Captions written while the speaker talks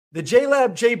The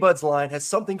JLab J-Buds line has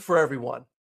something for everyone.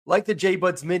 Like the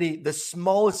J-Buds Mini, the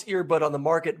smallest earbud on the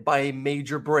market by a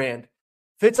major brand.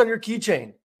 Fits on your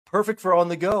keychain, perfect for on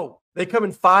the go. They come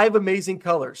in 5 amazing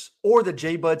colors, or the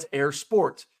J-Buds Air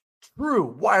Sport.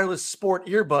 True wireless sport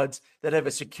earbuds that have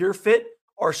a secure fit,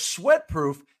 are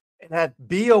sweat-proof, and have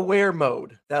Be Aware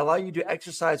mode that allow you to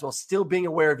exercise while still being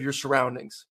aware of your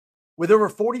surroundings. With over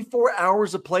 44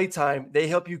 hours of playtime, they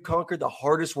help you conquer the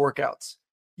hardest workouts.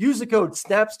 Use the code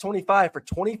SNAPS25 for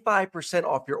 25%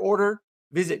 off your order.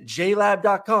 Visit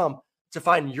jlab.com to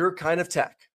find your kind of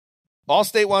tech.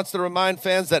 Allstate wants to remind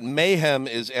fans that mayhem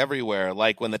is everywhere,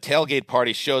 like when the tailgate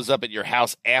party shows up at your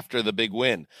house after the big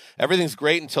win. Everything's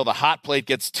great until the hot plate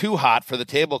gets too hot for the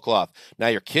tablecloth. Now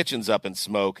your kitchen's up in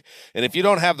smoke. And if you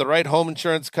don't have the right home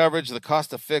insurance coverage, the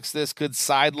cost to fix this could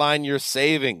sideline your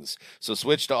savings. So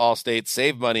switch to Allstate,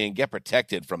 save money, and get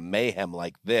protected from mayhem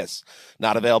like this.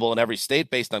 Not available in every state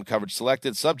based on coverage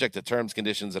selected, subject to terms,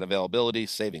 conditions, and availability.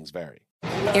 Savings vary.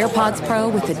 AirPods Pro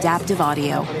with adaptive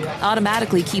audio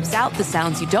automatically keeps out the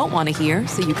sounds you don't want to hear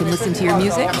so you can listen to your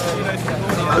music,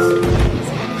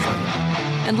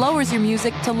 and lowers your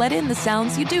music to let in the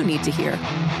sounds you do need to hear.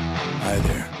 Hi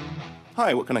there.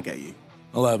 Hi, what can I get you?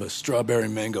 I'll have a strawberry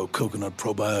mango coconut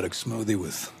probiotic smoothie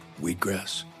with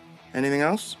wheatgrass. Anything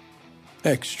else?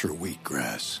 Extra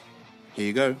wheatgrass. Here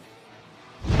you go.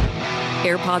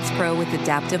 AirPods Pro with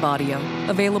adaptive audio.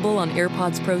 Available on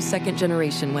AirPods Pro 2nd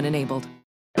generation when enabled.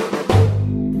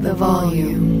 The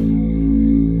volume.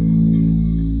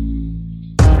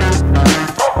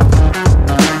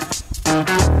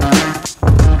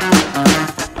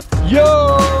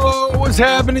 Yo, what's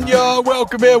happening, y'all?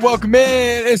 Welcome in, welcome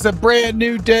in. It's a brand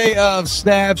new day of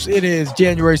Snaps. It is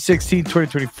January 16th,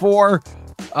 2024.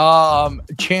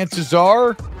 Chances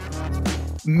are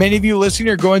many of you listening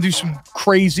are going through some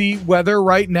crazy weather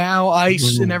right now,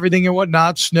 ice and everything and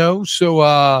whatnot, snow.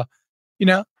 So,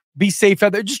 be safe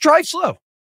out there. Just drive slow.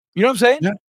 You know what I'm saying?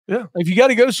 Yeah. If you got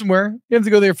to go somewhere, you have to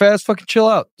go there fast. Fucking chill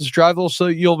out. Just drive a little so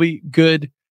you'll be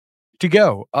good to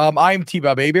go. I am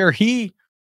T-Bob Abear. He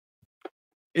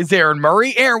is Aaron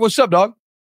Murray. Aaron, what's up, dog?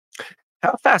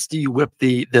 How fast do you whip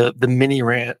the mini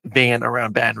van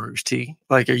around Baton Rouge, T?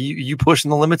 Like, are you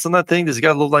pushing the limits on that thing? Does it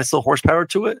got a nice little horsepower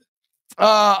to it?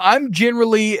 I'm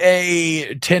generally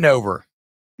a 10 over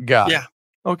guy. Yeah.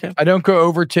 Okay. I don't go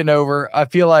over 10 over. I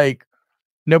feel like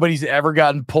nobody's ever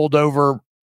gotten pulled over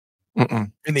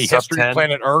in the history of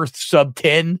planet Earth sub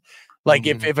 10. Like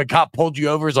if a cop pulled you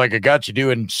over, it's like, I got you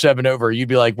doing 7 over. You'd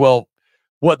be like, well,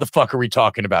 what the fuck are we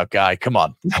talking about, guy? Come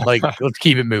on. Like, let's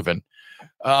keep it moving.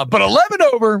 But 11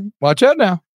 over, watch out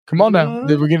now. Come on now.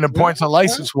 We're getting the points on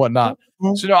license and whatnot.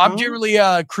 So no, I'm generally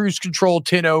cruise control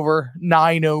 10 over,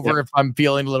 9 over if I'm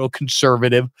feeling a little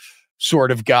conservative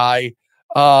sort of guy.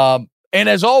 And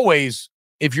as always,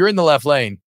 if you're in the left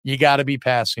lane, you got to be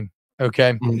passing.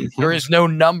 Okay. There is no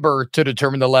number to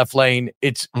determine the left lane.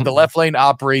 It's the left lane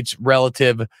operates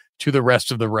relative to the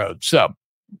rest of the road. So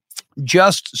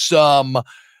just some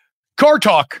car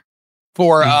talk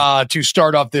for to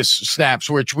start off this Snaps,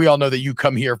 which we all know that you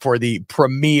come here for the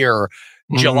premier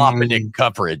Jalopnik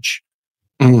coverage.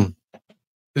 Does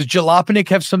Jalopnik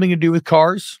have something to do with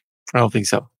cars? I don't think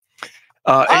so.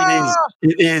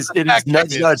 It is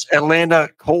nudge. Atlanta,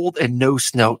 cold and no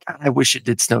snow. God, I wish it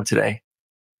did snow today.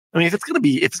 I mean, if it's gonna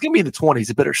be in the 20s,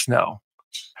 it better snow.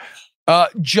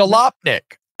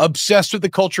 Jalopnik, obsessed with the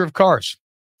culture of cars.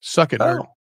 Suck it, nerd.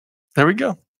 There we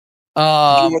go.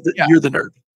 You're the nerd.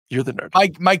 You're the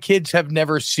nerd. My kids have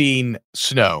never seen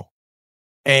snow,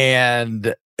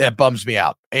 and that bums me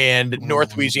out. And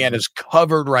North Louisiana is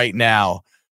covered right now,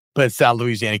 but South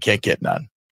Louisiana can't get none.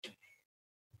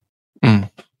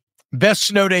 Best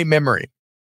snow day memory.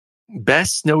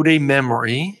 Best snow day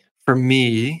memory for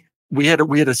me. We had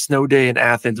a snow day in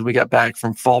Athens when we got back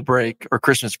from fall break or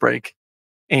Christmas break,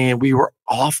 and we were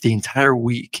off the entire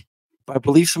week. But I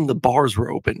believe some of the bars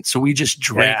were open, so we just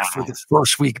drank for the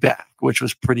first week back, which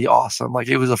was pretty awesome. Like,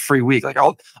 it was a free week. Like,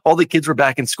 all the kids were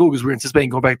back in school because we were anticipating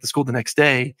going back to school the next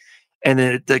day, and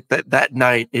then that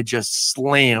night it just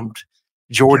slammed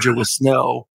Georgia with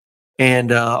snow.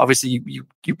 And obviously,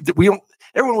 we don't.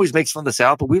 Everyone always makes fun of the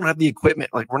South, but we don't have the equipment.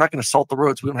 Like, we're not going to salt the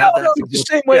roads. We don't have that. No, the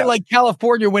same way, like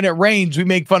California, when it rains, we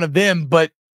make fun of them,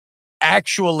 but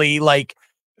actually, like,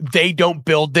 they don't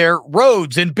build their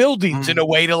roads and buildings in a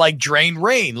way to like drain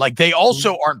rain. Like, they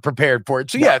also aren't prepared for it.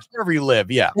 So it's wherever you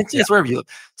live. Yeah. It's wherever you live.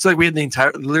 So like, we had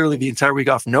literally the entire week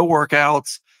off, no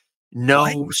workouts,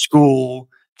 no school.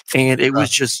 And it was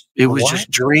just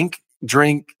drink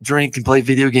and play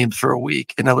video games for a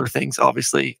week and other things,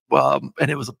 obviously. And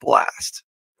it was a blast.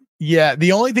 Yeah.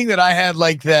 The only thing that I had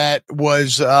like that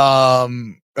was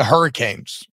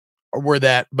hurricanes were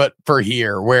that, but for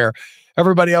here, where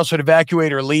everybody else would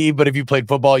evacuate or leave, but if you played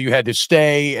football, you had to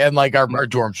stay, and like our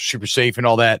dorms were super safe and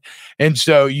all that. And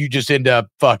so you just end up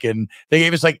they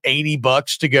gave us like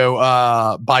 $80 to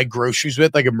go buy groceries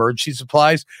with, like emergency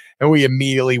supplies, and we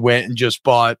immediately went and just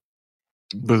bought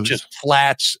just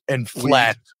flats and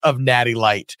flats of Natty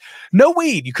Light. No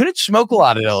weed. You couldn't smoke a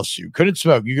lot at LSU. Couldn't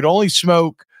smoke. You could only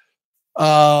smoke.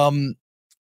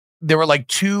 There were like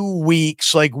 2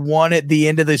 weeks, like one at the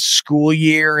end of the school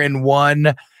year and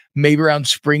one maybe around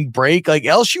spring break. Like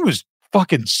LSU was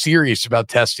fucking serious about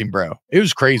testing, bro. It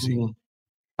was crazy. Mm-hmm.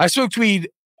 I smoked weed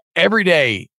every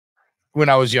day when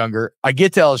I was younger. I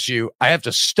get to LSU, I have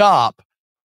to stop.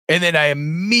 And then I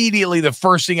immediately, the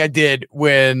first thing I did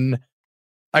when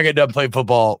I got done playing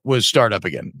football was start up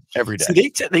again every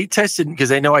day. So they tested because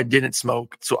they know I didn't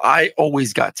smoke. So I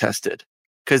always got tested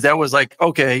because that was like,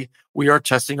 okay, we are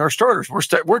testing our starters.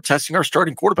 We're testing our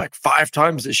starting quarterback 5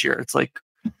 times this year. It's like,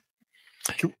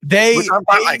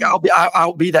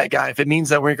 I'll be that guy. If it means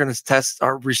that we're going to test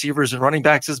our receivers and running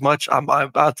backs as much,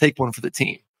 I'll take one for the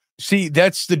team. See,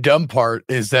 that's the dumb part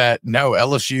is that no,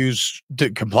 LSU's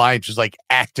compliance was like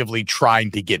actively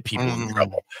trying to get people in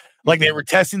trouble. Like they were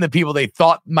testing the people they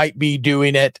thought might be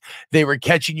doing it. They were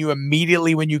catching you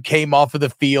immediately when you came off of the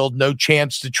field. No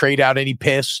chance to trade out any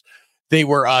piss. They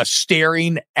were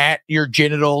staring at your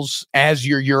genitals as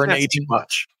you're urinating. That's too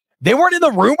much. They weren't in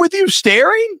the room with you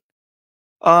staring?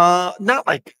 Not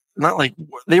like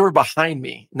they were behind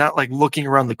me, not like looking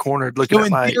around the corner looking so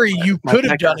at in theory, you could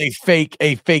have done a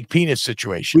fake penis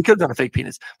situation. We could have done a fake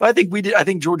penis. But I think we did. I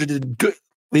think Georgia did good. At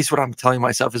least what I'm telling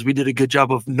myself is we did a good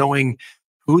job of knowing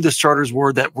who the starters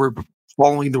were that were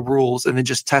following the rules and then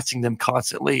just testing them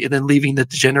constantly and then leaving the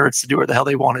degenerates to do what the hell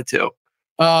they wanted to.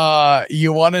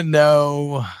 You want to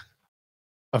know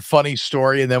a funny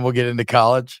story and then we'll get into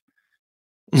college?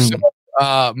 So,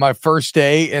 my first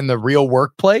day in the real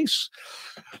workplace,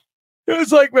 it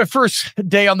was like my first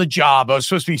day on the job. I was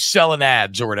supposed to be selling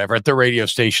ads or whatever at the radio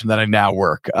station that I now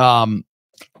work,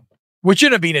 which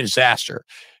ended up being a disaster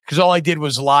because all I did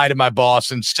was lie to my boss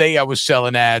and say I was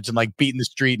selling ads and like beating the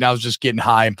street, and I was just getting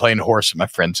high and playing horse at my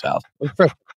friend's house. What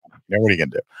are you gonna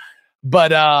do?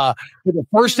 But for the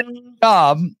first day of the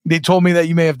job, they told me that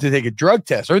you may have to take a drug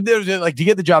test, or like to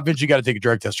get the job, eventually you got to take a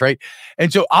drug test, right?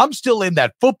 And so I'm still in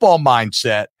that football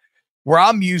mindset where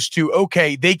I'm used to,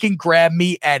 okay, they can grab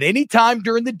me at any time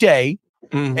during the day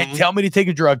and tell me to take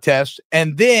a drug test,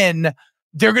 and then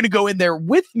they're gonna go in there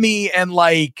with me and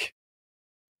like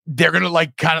they're gonna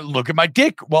like kind of look at my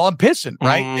dick while I'm pissing,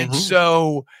 right? And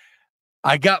so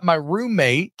I got my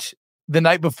roommate the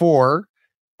night before.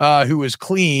 Who was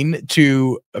clean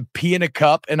to pee in a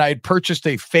cup, and I had purchased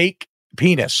a fake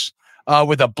penis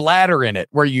with a bladder in it,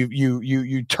 where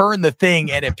you turn the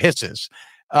thing and it pisses.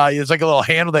 It's like a little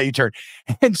handle that you turn.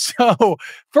 And so,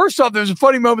 first off, there was a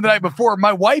funny moment the night before.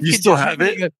 My wife, you still have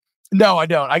it? No, I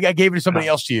don't. I gave it to somebody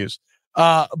else to use.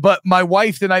 But my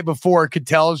wife the night before could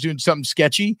tell I was doing something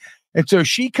sketchy, and so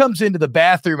she comes into the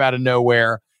bathroom out of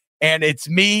nowhere. And it's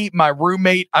me, my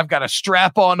roommate. I've got a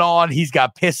strap on. He's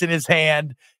got piss in his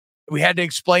hand. We had to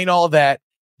explain all of that.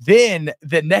 Then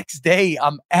the next day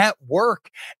I'm at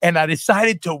work and I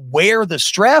decided to wear the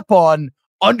strap on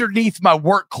underneath my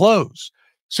work clothes.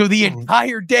 So the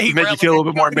entire day. Made you feel a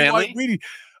little bit more manly?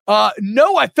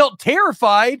 No, I felt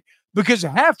terrified because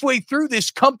halfway through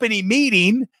this company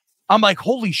meeting, I'm like,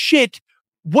 holy shit,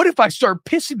 what if I start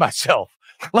pissing myself?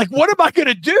 Like, what am I going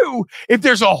to do if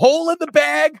there's a hole in the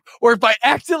bag or if I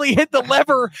accidentally hit the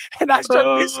lever and I start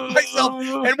pissing myself?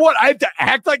 And what? I have to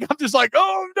act like I'm just like,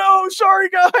 oh, no, sorry,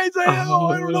 guys. I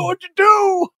don't know what to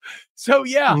do. So,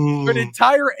 yeah, for an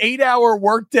entire 8-hour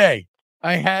workday,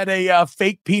 I had a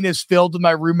fake penis filled with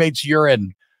my roommate's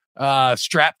urine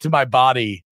strapped to my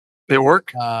body. Did it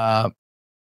work?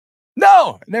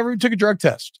 No, I never even took a drug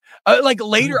test. Like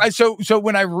later, so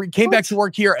when I came back to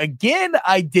work here again,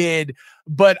 I did,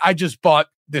 but I just bought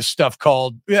this stuff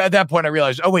called. At that point, I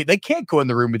realized, oh wait, they can't go in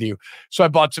the room with you. So I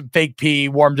bought some fake pee,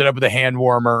 warmed it up with a hand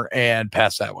warmer, and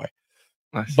passed that way.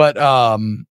 Nice. But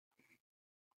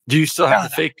do you still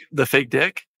have the fake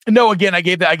dick? No, again, I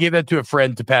gave that to a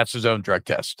friend to pass his own drug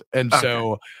test, and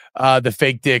so the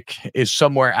fake dick is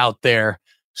somewhere out there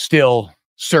still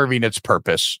serving its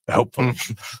purpose, hopefully.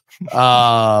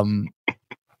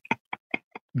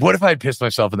 What if I had pissed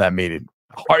myself in that meeting?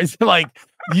 Or is it like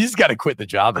you just got to quit the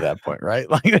job at that point, right?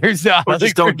 Like there's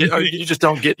you just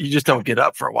don't get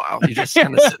up for a while. You just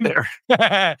kind of sit there.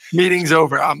 Meeting's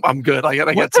over. I'm good. I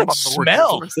got some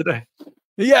smell today.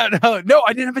 Yeah, no,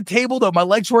 I didn't have a table though. My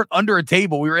legs weren't under a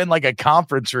table. We were in like a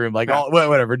conference room, like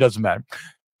whatever. It doesn't matter.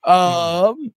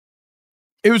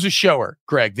 It was a shower,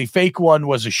 Greg. The fake one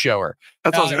was a shower.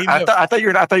 That's what I thought you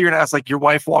were gonna ask, like, your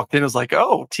wife walked in and was like,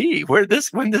 "Oh, T, when this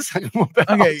come about?"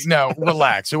 Okay, no,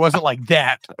 relax. It wasn't like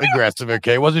that aggressive.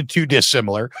 Okay, it wasn't too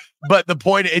dissimilar. But the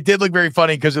point, it did look very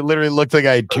funny because it literally looked like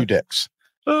I had two dicks,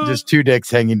 just two dicks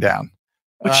hanging down.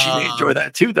 But she may enjoy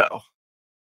that too, though.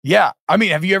 Yeah, I mean,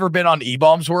 have you ever been on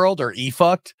E-Bombs World or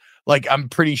E-Fucked? Like, I'm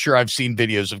pretty sure I've seen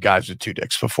videos of guys with two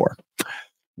dicks before.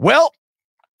 Well,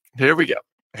 here we go.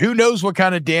 Who knows what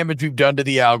kind of damage we've done to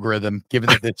the algorithm, given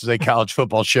that this is a college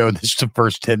football show and this is the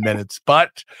first 10 minutes,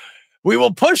 but we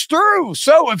will push through.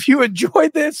 So if you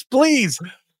enjoyed this, please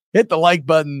hit the like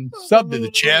button, sub to the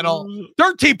channel.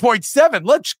 13.7.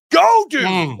 Let's go,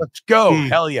 dude. Let's go.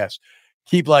 Hell yes.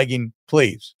 Keep liking,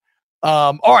 please.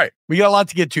 All right. We got a lot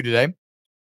to get to today.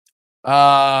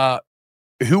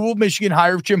 Who will Michigan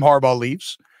hire if Jim Harbaugh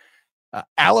leaves?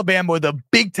 Alabama with a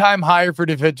big time hire for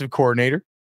defensive coordinator.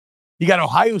 You got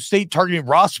Ohio State targeting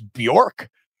Ross Bjork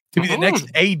to be the next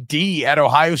AD at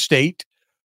Ohio State.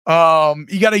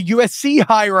 You got a USC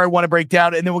hire I want to break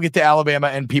down, and then we'll get to Alabama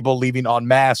and people leaving en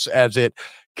masse as it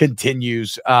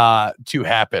continues to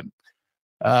happen.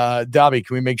 Dobby,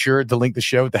 can we make sure to link the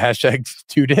show with the hashtag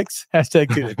two dicks?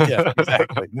 Hashtag two dicks. Yeah,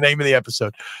 exactly. Name of the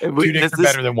episode. Two dicks are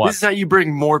better than one. This is how you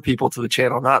bring more people to the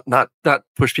channel, not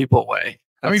push people away.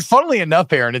 I mean, funnily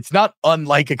enough, Aaron, it's not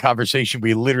unlike a conversation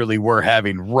we literally were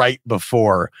having right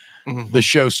before the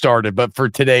show started. But for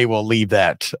today, we'll leave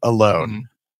that alone.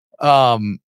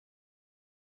 No,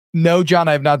 John,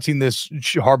 I have not seen this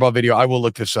Harbaugh video. I will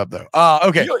look this up, though.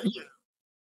 Okay.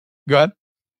 Go ahead.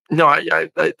 No,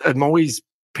 I'm always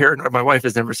paranoid. My wife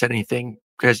has never said anything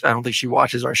because I don't think she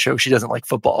watches our show. She doesn't like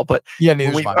football. But yeah,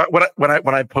 neither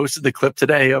when I posted the clip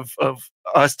today of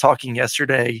us talking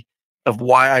yesterday of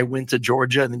why I went to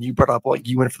Georgia, and then you brought up like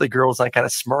you went for the girls, and I kind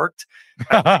of smirked.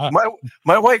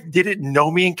 My wife didn't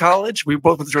know me in college. We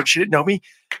both went to Georgia. She didn't know me,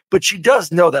 but she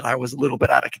does know that I was a little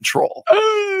bit out of control.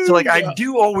 So like I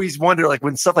do always wonder, like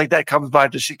when stuff like that comes by,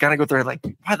 does she kind of go through like,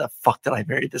 why the fuck did I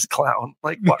marry this clown?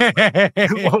 Like what?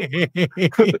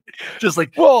 Just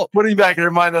like putting back in her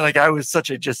mind that like I was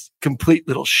such a just complete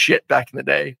little shit back in the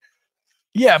day.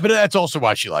 Yeah, but that's also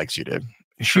why she likes you, dude.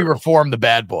 She reformed the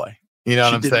bad boy. You know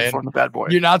what I'm saying? Reform the bad boy.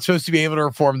 You're not supposed to be able to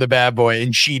reform the bad boy,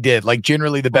 and she did. Like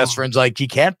generally, the best friends like you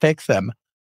can't fix them,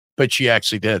 but she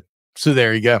actually did. So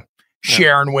there you go. Yeah.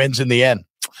 Sharon wins in the end.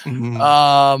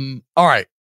 All right.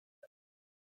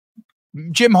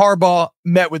 Jim Harbaugh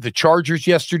met with the Chargers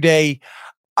yesterday.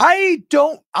 I'm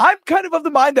kind of the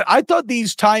mind that I thought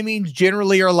these timings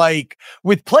generally are like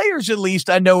with players, at least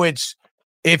I know it's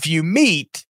if you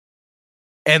meet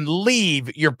and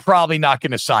leave, you're probably not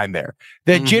going to sign there.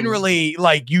 That generally,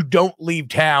 like, you don't leave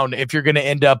town if you're going to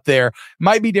end up there.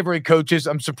 Might be different coaches.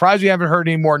 I'm surprised we haven't heard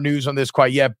any more news on this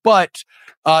quite yet. But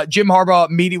Jim Harbaugh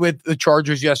meeting with the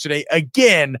Chargers yesterday.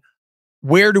 Again,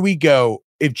 where do we go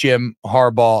if Jim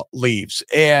Harbaugh leaves?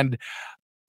 And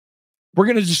we're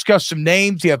going to discuss some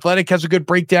names. The Athletic has a good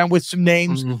breakdown with some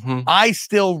names. I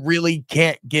still really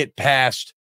can't get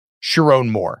past Sharon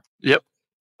Moore. Yep.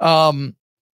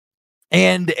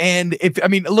 And if I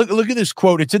mean, look at this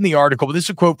quote. It's in the article, but this is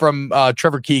a quote from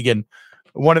Trevor Keegan,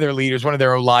 one of their leaders, one of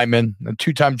their linemen, a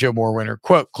two-time Joe Moore winner.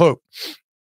 Quote,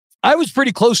 I was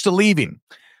pretty close to leaving.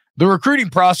 The recruiting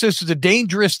process is a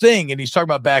dangerous thing. And he's talking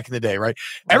about back in the day, right?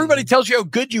 Everybody tells you how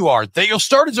good you are, that you'll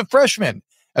start as a freshman.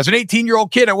 As an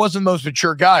 18-year-old kid, I wasn't the most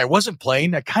mature guy. I wasn't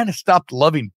playing. I kind of stopped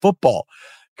loving football.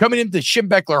 Coming into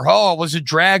Schembechler Hall was a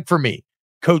drag for me.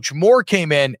 Coach Moore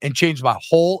came in and changed my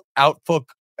whole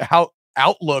outlook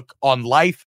on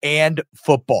life and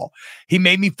football. He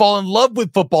made me fall in love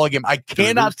with football again. I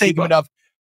cannot thank him enough.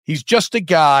 He's just a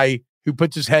guy who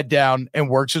puts his head down and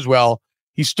works as well.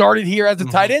 He started here as a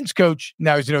tight ends coach.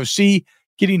 Now he's an OC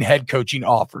getting head coaching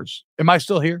offers. Am I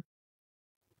still here?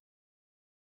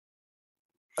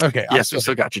 Okay. Yes, we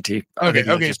still got you, T.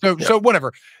 Okay. So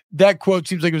whatever. That quote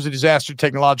seems like it was a disaster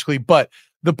technologically, but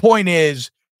the point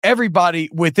is everybody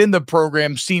within the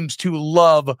program seems to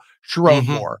love Sharon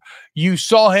Moore. You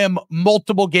saw him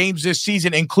multiple games this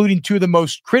season, including two of the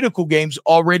most critical games,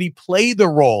 already play the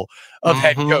role of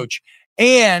head coach.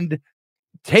 And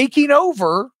taking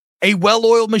over a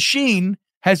well-oiled machine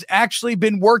has actually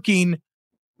been working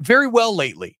very well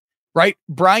lately, right?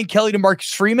 Brian Kelly to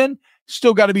Marcus Freeman,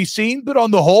 still got to be seen, but on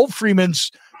the whole,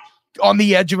 Freeman's on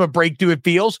the edge of a breakthrough, it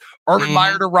feels. Urban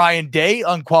Meyer to Ryan Day,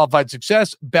 unqualified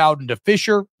success. Bowden to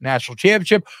Fisher, national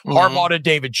championship. Harbaugh to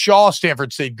David Shaw,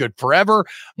 Stanford stayed good forever.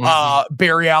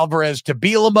 Barry Alvarez to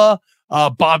Bielema.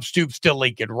 Bob Stoops to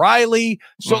Lincoln Riley.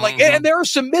 So and there are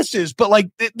some misses, but like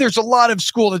there's a lot of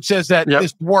school that says that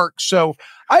this works. So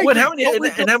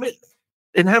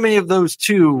And how many of those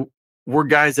two were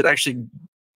guys that actually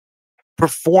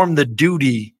performed the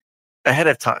duty ahead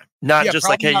of time? Not just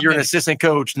like, hey, you're an assistant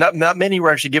coach. Not many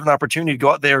were actually given an opportunity to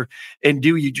go out there and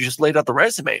do. You just laid out the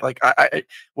resume. Like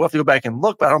we'll have to go back and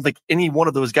look, but I don't think any one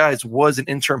of those guys was an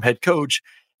interim head coach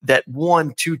that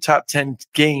won 2 top 10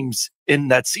 games in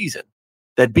that season,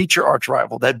 that beat your arch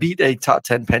rival, that beat a top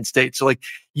 10 Penn State. So like,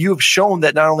 you have shown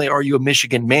that not only are you a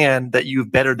Michigan man, that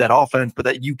you've bettered that offense, but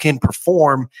that you can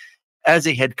perform as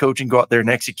a head coach and go out there and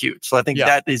execute. So I think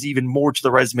that is even more to the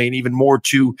resume and even more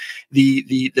to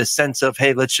the sense of,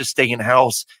 hey, let's just stay in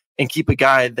house and keep a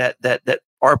guy that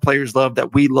our players love,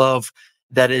 that we love,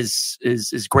 that is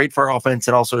great for our offense,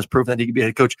 and also has proven that he can be a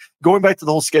head coach. Going back to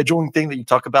the whole scheduling thing that you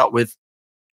talk about with,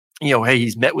 hey,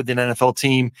 he's met with an NFL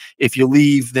team. If you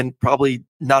leave, then probably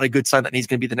not a good sign that he's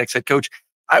going to be the next head coach.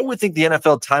 I would think the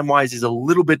NFL time-wise is a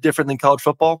little bit different than college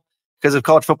football, because of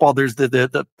college football, there's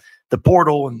the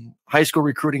portal and high school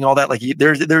recruiting, all that. Like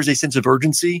there's a sense of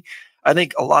urgency. I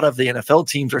think a lot of the NFL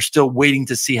teams are still waiting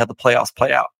to see how the playoffs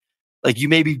play out. Like, you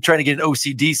may be trying to get an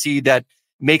OCDC that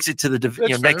makes it to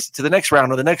the next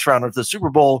round or the next round, or the Super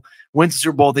Bowl, wins the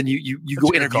Super Bowl, then you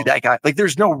go interview that guy. Like,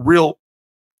 there's no real,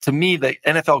 to me, the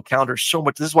NFL calendar is so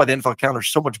much. This is why the NFL calendar is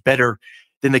so much better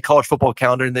than the college football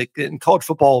calendar. And college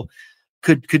football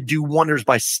could do wonders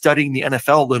by studying the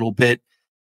NFL a little bit.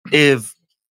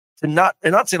 I'm not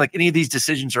saying like any of these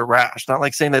decisions are rash. Not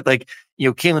like saying that, like,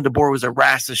 Kalen DeBoer was a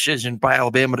rash decision by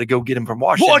Alabama to go get him from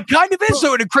Washington. Well, it kind of is,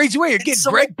 though, in a crazy way. Again,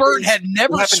 Greg Byrne had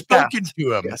never spoken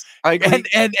to him. Yes, I agree.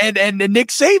 And Nick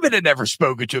Saban had never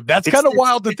spoken to him. That's kind of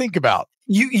wild to think about.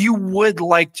 You would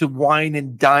like to wine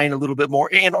and dine a little bit more,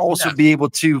 and also be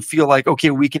able to feel like, okay,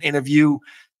 we can interview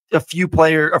a few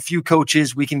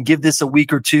coaches. We can give this a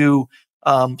week or two.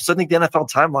 So I think the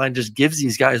NFL timeline just gives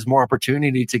these guys more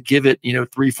opportunity to give it,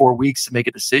 3-4 weeks to make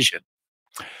a decision.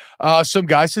 Some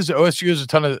guy says OSU has a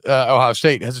ton of Ohio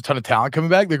State has a ton of talent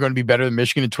coming back. They're going to be better than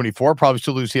Michigan in 24. Probably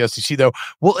still lose the SEC, though.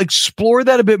 We'll explore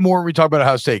that a bit more when we talk about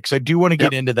Ohio State, because I do want to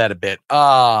get into that a bit.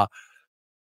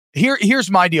 Here's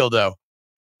my deal, though.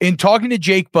 In talking to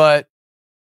Jake Butt,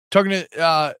 talking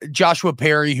to Joshua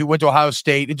Perry, who went to Ohio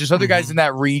State, and just other guys in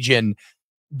that region,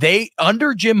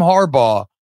 under Jim Harbaugh,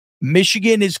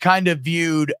 Michigan is kind of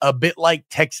viewed a bit like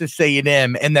Texas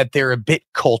A&M, and that they're a bit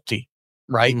culty,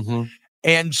 right? Mm-hmm.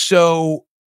 And so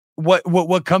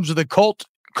what comes with a cult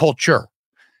culture?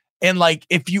 And like,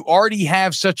 if you already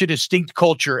have such a distinct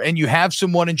culture and you have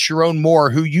someone in Sharon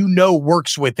Moore who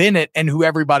works within it and who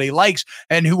everybody likes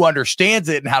and who understands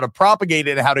it and how to propagate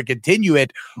it and how to continue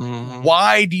it,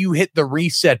 why do you hit the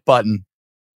reset button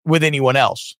with anyone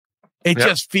else? It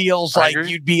just feels like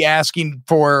you'd be asking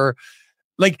for...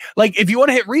 Like if you want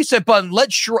to hit reset button,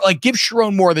 give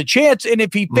Sharon Moore the chance. And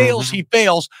if he fails, he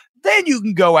fails. Then you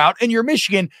can go out, and you're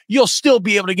Michigan. You'll still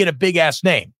be able to get a big ass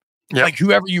name, like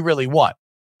whoever you really want.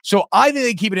 So I think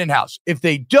they keep it in house. If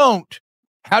they don't,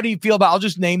 how do you feel about? I'll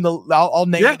just name I'll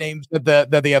name the names that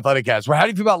the Athletic has. Well, how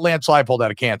do you feel about Lance Leipold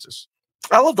out of Kansas?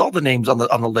 I loved all the names on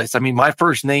the list. I mean, my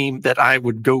first name that I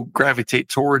would go gravitate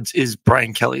towards is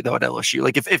Brian Kelly, though, at LSU.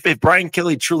 Like, if Brian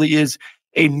Kelly truly is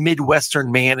a Midwestern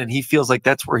man, and he feels like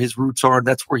that's where his roots are, and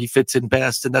that's where he fits in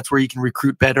best, and that's where he can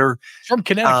recruit better. From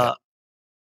Connecticut.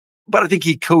 But I think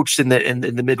he coached in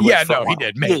the Midwest. Yeah, no, he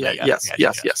did.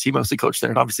 Yes. He mostly coached there,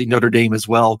 and obviously Notre Dame as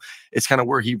well. It's kind of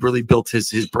where he really built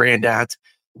his brand at.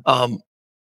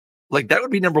 Like, that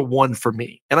would be number one for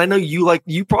me. And I know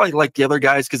you probably like the other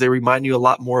guys because they remind you a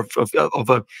lot more of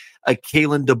a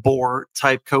Kalen DeBoer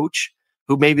type coach,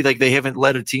 who maybe like they haven't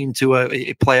led a team to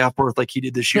a playoff berth like he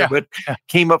did this year, but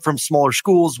came up from smaller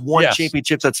schools, won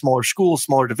championships at smaller schools,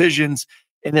 smaller divisions,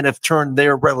 and then have turned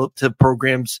their relative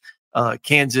programs,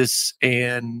 Kansas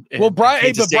and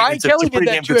Brian Kelly did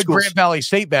that too at Grand Valley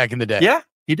State back in the day. Yeah,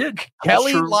 he did.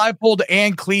 Kelly, Leipold,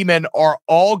 and Kleeman are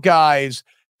all guys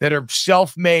that are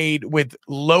self-made with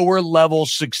lower level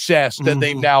success that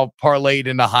they've now parlayed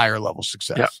into higher level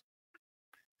success.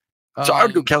 Yeah. So I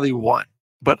would go Kelly 1.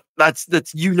 But that's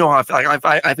how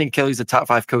I think Kelly's a top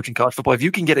 5 coach in college football. If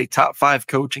you can get a top 5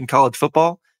 coach in college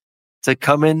football to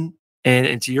come in and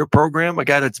into your program, a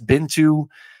guy that's been to,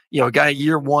 a guy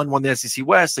year 1 won the SEC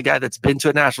West, a guy that's been to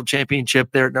a national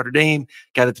championship there at Notre Dame, a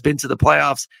guy that's been to the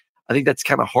playoffs, I think that's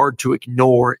kind of hard to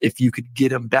ignore if you could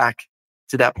get him back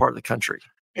to that part of the country.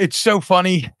 It's so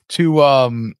funny to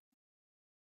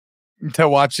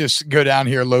watch this go down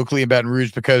here locally in Baton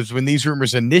Rouge, because when these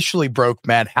rumors initially broke,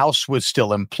 Matt House was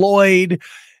still employed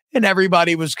and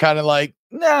everybody was kind of like,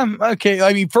 nah, okay.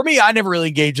 I mean, for me, I never really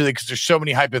engaged with it because there's so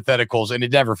many hypotheticals and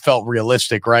it never felt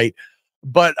realistic. Right.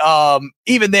 But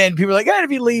even then people are like, if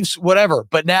he leaves, whatever.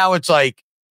 But now it's like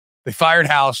they fired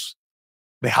House.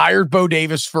 They hired Bo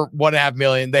Davis for $1.5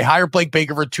 million. They hired Blake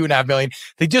Baker for $2.5 million.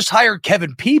 They just hired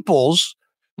Kevin Peoples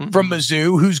from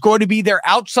Mizzou, who's going to be their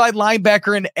outside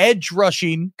linebacker and edge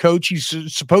rushing coach. He's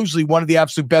supposedly one of the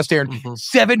absolute best there.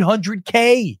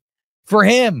 $700K for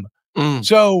him.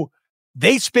 So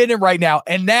they spin him right now.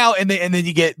 And then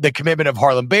you get the commitment of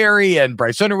Harlan Berry and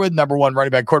Bryce Underwood, number one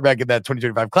running back quarterback in that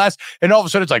 2025 class. And all of a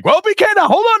sudden it's like, well, BK, now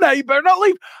hold on now. You better not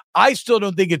leave. I still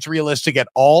don't think it's realistic at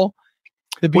all.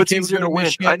 What's easier to win?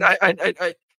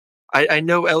 I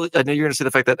know you're going to say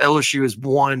the fact that LSU has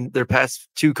won. Their past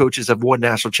two coaches have won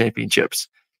national championships,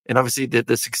 and obviously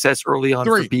the success early on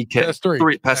for BK.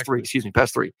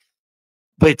 Past three.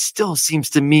 But it still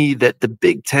seems to me that the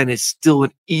Big Ten is still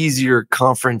an easier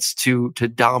conference to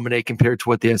dominate compared to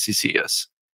what the SEC is.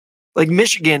 Like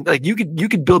Michigan, like you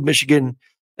could build Michigan.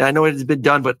 And I know it has been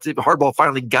done, but Harbaugh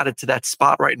finally got it to that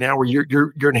spot right now where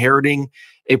you're inheriting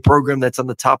a program that's on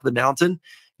the top of the mountain.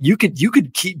 You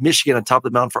could keep Michigan on top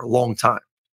of the mountain for a long time.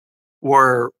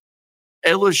 Where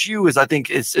LSU is, I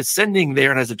think, is ascending there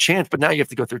and has a chance, but now you have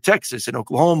to go through Texas and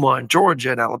Oklahoma and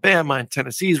Georgia and Alabama and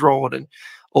Tennessee's rolling and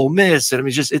Ole Miss. And I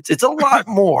mean, it's a lot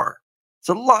more. It's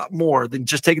a lot more than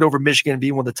just taking over Michigan and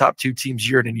being one of the top two teams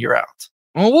year in and year out.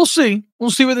 Well, we'll see. We'll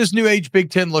see what this new age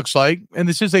Big Ten looks like. And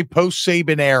this is a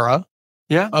post-Saban era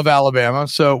of Alabama.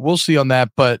 So we'll see on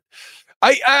that. But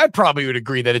I probably would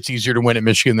agree that it's easier to win at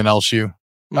Michigan than LSU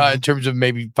in terms of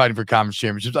maybe fighting for conference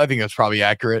championships. I think that's probably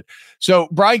accurate. So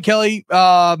Brian Kelly,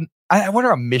 I wonder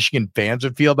how Michigan fans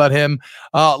would feel about him.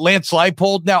 Lance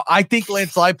Leipold. Now, I think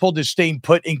Lance Leipold is staying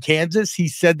put in Kansas. He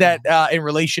said that in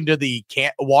relation to the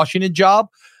Washington job.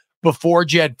 Before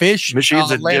Jed Fish.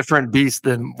 Michigan's a different beast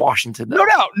than Washington.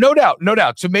 No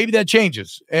doubt. So maybe that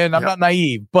changes. And I'm not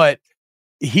naive, but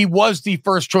he was the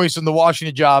first choice in the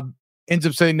Washington job. Ends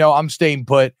up saying, no, I'm staying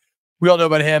put. We all know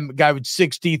about him. A guy with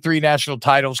 63 national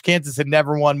titles. Kansas had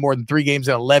never won more than 3 games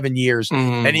in 11 years.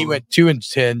 And he went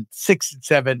 2-10,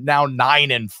 6-7, now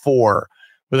 9-4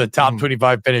 with a top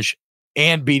 25 finish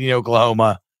and beating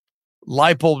Oklahoma.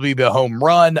 Leipold will be the home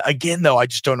run. Again, though, I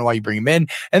just don't know why you bring him in.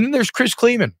 And then there's Chris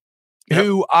Kleeman,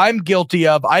 who I'm guilty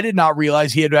of. I did not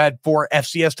realize he had 4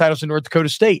 FCS titles in North Dakota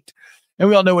State. And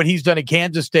we all know what he's done at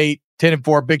Kansas State,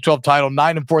 10-4, Big 12 title,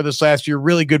 9-4 this last year,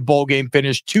 really good bowl game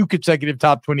finish, 2 consecutive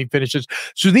top 20 finishes.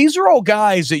 So these are all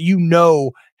guys that you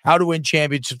know how to win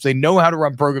championships. They know how to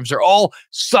run programs. They're all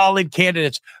solid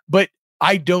candidates, but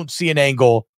I don't see an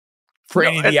angle for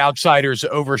any of the outsiders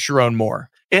over Sharon Moore.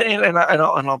 And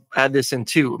I'll add this in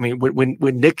too. I mean, when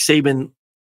Nick Saban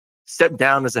stepped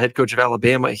down as the head coach of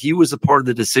Alabama, he was a part of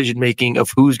the decision-making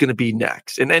of who's going to be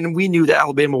next. And we knew that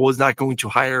Alabama was not going to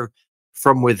hire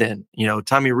from within. You know,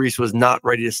 Tommy Rees was not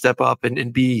ready to step up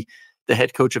and be the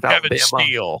head coach of Alabama. Kevin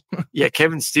Steele.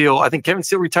 Kevin Steele. I think Kevin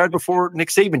Steele retired before Nick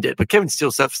Saban did, but Kevin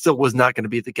Steele still was not going to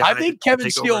be the guy. I think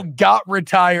Kevin Steele got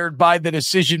retired by the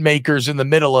decision-makers in the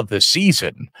middle of the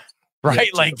season. Right?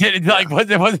 Yeah,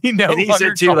 was he no? And he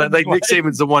said too, like Nick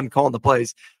Saban's the one calling the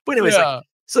plays. But anyways,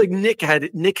 Nick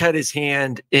had his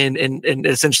hand in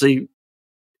essentially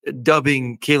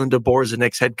dubbing Kalen DeBoer as the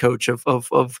next head coach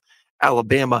of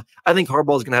Alabama. I think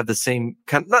Harbaugh is going to have the same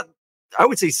kind of, I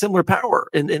would say similar power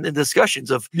in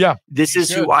discussions of, this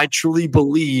is who I truly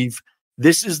believe.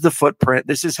 This is the footprint.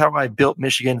 This is how I built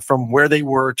Michigan from where they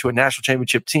were to a national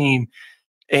championship team.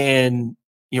 And,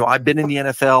 you know, I've been in the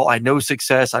NFL. I know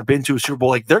success. I've been to a Super Bowl.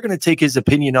 Like, they're going to take his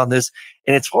opinion on this.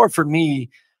 And it's hard for me,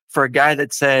 for a guy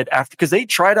that said because they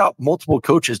tried out multiple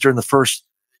coaches during the first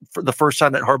time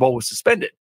that Harbaugh was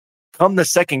suspended. Come the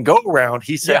second go around,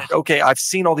 he said, okay, I've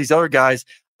seen all these other guys.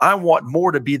 I want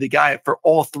more to be the guy for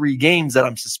all 3 games that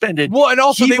I'm suspended. Well, and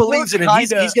also he believes in it.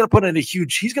 He's going to put in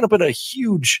a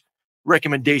huge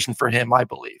recommendation for him, I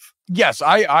believe. Yes,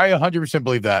 I 100%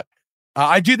 believe that.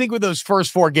 I do think with those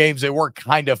first 4 games, they were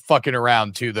kind of fucking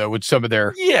around too, though, with some of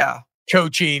their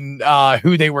coaching,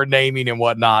 who they were naming and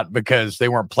whatnot, because they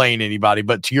weren't playing anybody.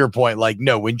 But to your point, like,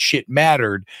 no, when shit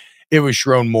mattered, it was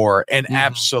Sharon Moore, and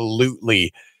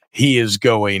absolutely he is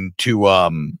going to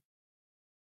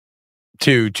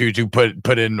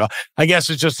put in. I guess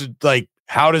it's just like,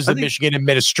 how does the Michigan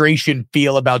administration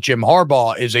feel about Jim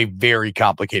Harbaugh is a very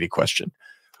complicated question.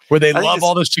 Where they love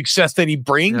all the success that he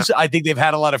brings. I think they've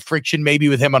had a lot of friction maybe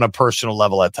with him on a personal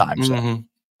level at times.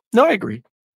 No, I agree.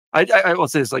 I will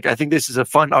say this, like, I think this is a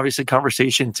fun, obviously,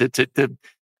 conversation to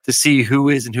see who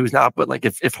is and who's not. But like,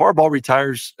 if Harbaugh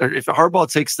retires, or if Harbaugh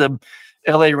takes the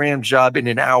LA Rams job in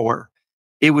an hour,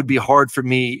 it would be hard for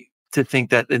me to think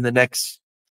that in the next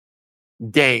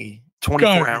day,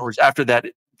 24 hours after that,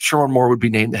 Sharon Moore would be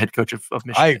named the head coach of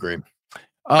Michigan. I agree.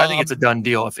 I think it's a done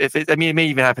deal. It may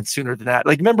even happen sooner than that.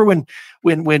 Like, remember when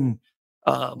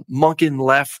Monken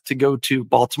left to go to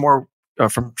Baltimore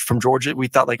from Georgia, we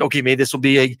thought like, okay, maybe this will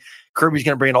be Kirby's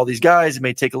going to bring in all these guys. It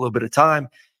may take a little bit of time.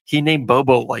 He named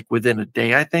Bobo like within a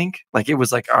day, I think. Like it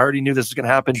was like, I already knew this was going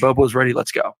to happen. Bobo's ready.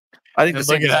 Let's go. I think the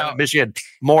same thing in Michigan.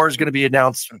 Moore is going to be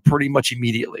announced pretty much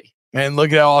immediately. And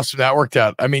look at how awesome that worked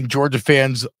out. I mean, Georgia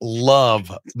fans love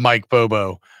Mike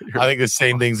Bobo. I think the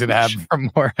same thing's going to happen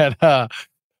from Moore.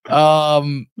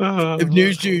 If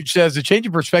News Jude says the change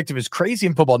of perspective is crazy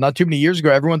in football. Not too many years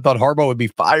ago, everyone thought Harbaugh would be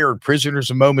fired. Prisoners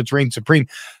of moments reign supreme.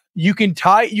 You can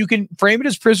frame it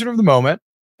as prisoner of the moment,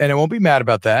 and I won't be mad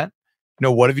about that.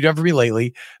 What have you done for me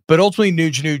lately? But ultimately,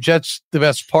 Nuge, that's the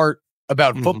best part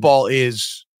about football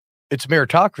is it's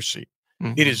meritocracy.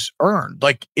 It is earned.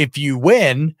 Like if you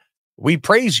win, we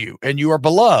praise you and you are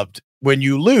beloved. When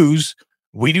you lose,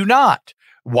 we do not.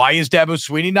 Why is Dabo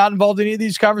Swinney not involved in any of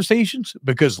these conversations?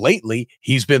 Because lately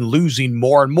he's been losing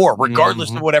more and more,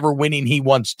 regardless of whatever winning he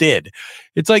once did.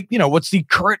 It's like, what's the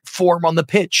current form on the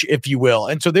pitch, if you will.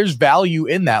 And so there's value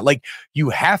in that. Like you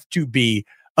have to be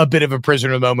a bit of a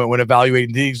prisoner of the moment when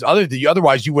evaluating these.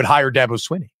 Otherwise, you would hire Dabo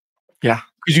Swinney. Yeah.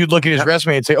 Because you'd look at his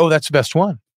resume and say, oh, that's the best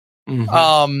one.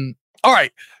 All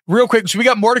right. Real quick. So we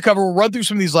got more to cover. We'll run through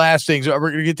some of these last things. We're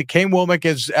going to get to Kane Womack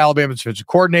as Alabama's defensive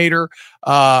coordinator.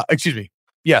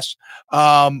 Yes.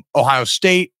 Ohio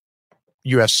State,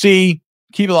 USC.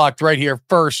 Keep it locked right here.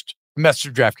 First, message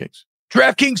of DraftKings.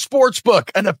 DraftKings Sportsbook,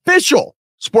 an official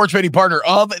sports betting partner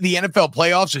of the NFL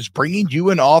playoffs, is bringing you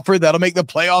an offer that'll make the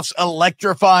playoffs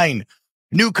electrifying.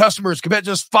 New customers can bet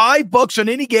just $5 on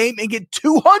any game and get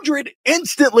 $200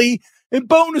 instantly in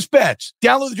bonus bets.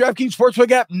 Download the DraftKings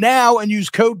Sportsbook app now and use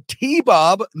code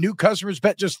TBOB. New customers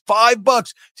bet just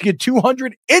 $5 to get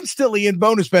 $200 instantly in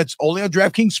bonus bets only on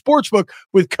DraftKings Sportsbook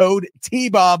with code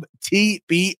TBOB,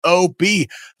 TBOB.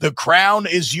 The crown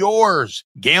is yours.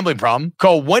 Gambling problem?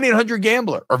 Call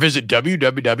 1-800-GAMBLER or visit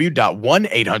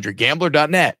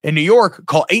www.1800gambler.net. In New York,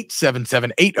 call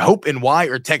 877-8-HOPE-NY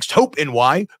or text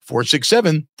HOPE-NY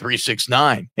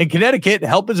 467-369. In Connecticut,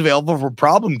 help is available for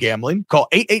problem gambling. Call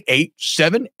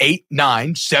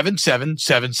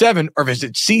 888-789-7777 or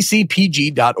visit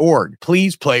ccpg.org.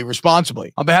 Please play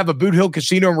responsibly. On behalf of Boot Hill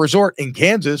Casino and Resort in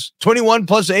Kansas, 21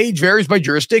 plus age varies by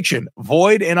jurisdiction.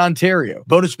 Void in Ontario.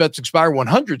 Bonus bets expire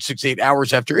 168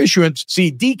 hours after issuance.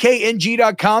 See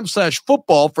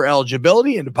dkng.com/football for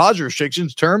eligibility and deposit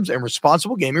restrictions, terms, and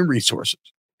responsible gaming resources.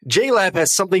 JLab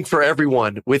has something for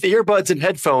everyone with earbuds and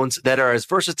headphones that are as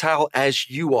versatile as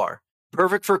you are.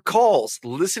 Perfect for calls,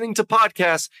 listening to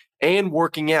podcasts, and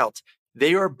working out.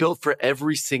 They are built for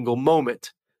every single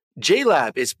moment.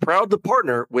 JLab is proud to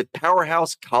partner with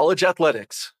Powerhouse College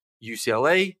Athletics,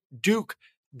 UCLA, Duke,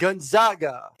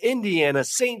 Gonzaga, Indiana,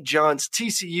 St. John's,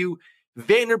 TCU,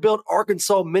 Vanderbilt,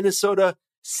 Arkansas, Minnesota,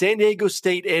 San Diego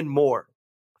State, and more.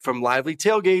 From lively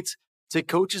tailgates to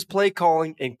coaches' play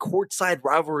calling and courtside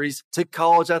rivalries to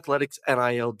college athletics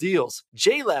NIL deals,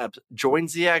 JLab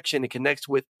joins the action and connects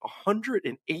with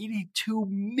 182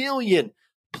 million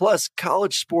plus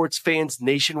college sports fans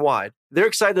nationwide. They're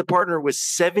excited to partner with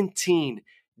 17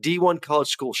 D1 college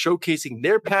schools, showcasing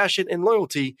their passion and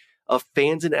loyalty of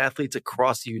fans and athletes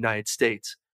across the United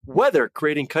States. Whether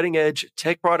creating cutting-edge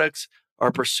tech products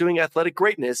or pursuing athletic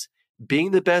greatness,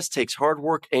 being the best takes hard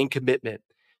work and commitment.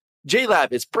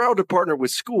 JLab is proud to partner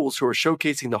with schools who are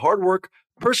showcasing the hard work,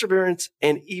 perseverance,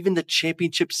 and even the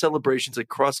championship celebrations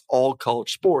across all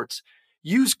college sports.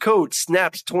 Use code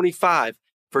SNAPS25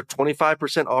 for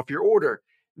 25% off your order.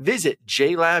 Visit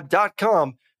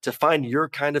jlab.com to find your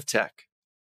kind of tech.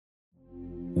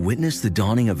 Witness the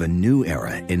dawning of a new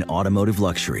era in automotive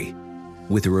luxury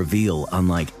with a reveal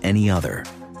unlike any other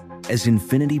as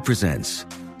Infiniti presents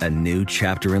a new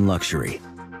chapter in luxury,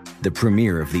 the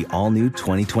premiere of the all-new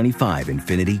 2025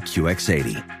 Infiniti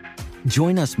QX80.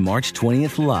 Join us March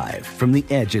 20th live from the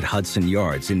Edge at Hudson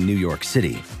Yards in New York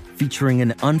City, featuring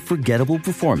an unforgettable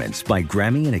performance by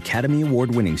Grammy and Academy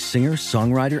Award-winning singer,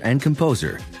 songwriter, and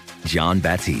composer, Jon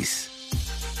Batiste.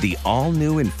 The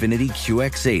all-new Infiniti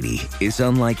QX80 is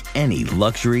unlike any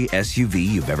luxury SUV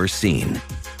you've ever seen.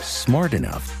 Smart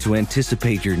enough to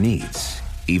anticipate your needs,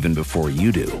 even before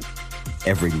you do.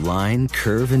 Every line,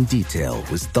 curve, and detail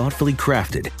was thoughtfully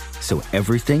crafted so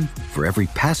everything for every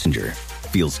passenger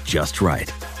feels just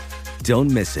right.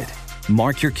 Don't miss it.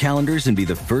 Mark your calendars and be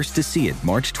the first to see it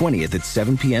March 20th at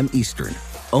 7 p.m. Eastern,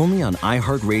 only on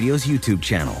iHeartRadio's YouTube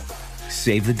channel.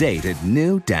 Save the date at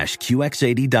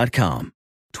new-QX80.com.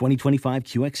 2025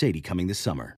 QX80 coming this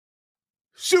summer.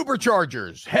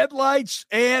 Superchargers, headlights,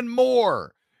 and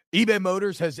more. eBay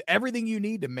Motors has everything you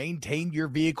need to maintain your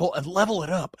vehicle and level it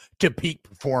up to peak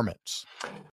performance.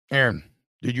 Aaron,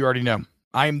 did you already know?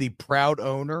 I am the proud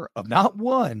owner of not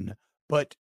one,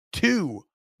 but 2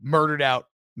 murdered out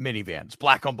minivans,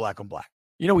 black on black on black.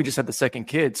 We just had the second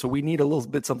kid, so we need a little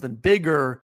bit something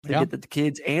bigger to get the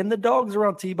kids and the dogs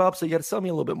around T-Bob, so you got to sell me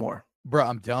a little bit more. Bro,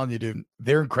 I'm telling you, dude,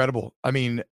 they're incredible. I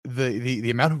mean, the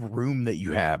amount of room that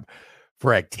you have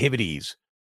for activities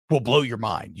will blow your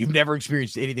mind. You've never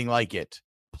experienced anything like it.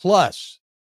 Plus,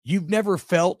 you've never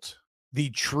felt the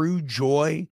true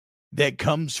joy that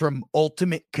comes from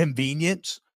ultimate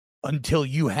convenience until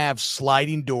you have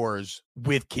sliding doors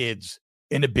with kids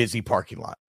in a busy parking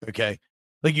lot. Okay.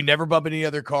 Like you never bump into any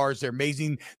other cars. They're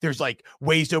amazing. There's like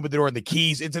ways to open the door and the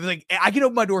keys. It's like I can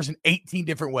open my doors in 18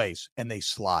 different ways and they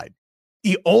slide.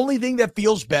 The only thing that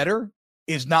feels better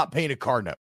is not paying a car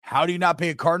note. How do you not pay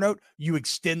a car note? You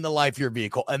extend the life of your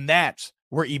vehicle. And that's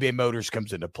where eBay Motors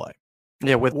comes into play.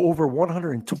 Yeah, with over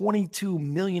 122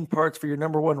 million parts for your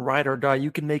number one ride or die, you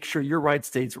can make sure your ride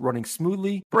stays running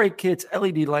smoothly. Brake kits,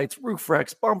 LED lights, roof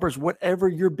racks, bumpers, whatever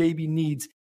your baby needs,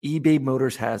 eBay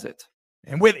Motors has it.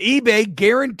 And with eBay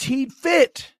Guaranteed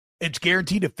Fit, it's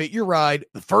guaranteed to fit your ride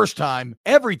the first time,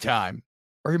 every time,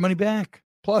 or your money back.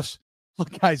 Plus, look,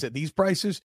 guys, at these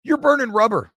prices, you're burning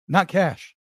rubber, not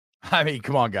cash. I mean,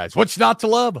 come on, guys. What's not to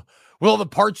love? With all the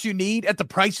parts you need at the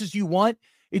prices you want,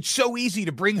 it's so easy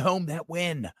to bring home that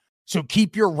win. So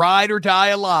keep your ride or die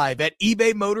alive at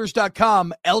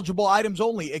ebaymotors.com. Eligible items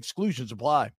only. Exclusions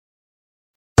apply.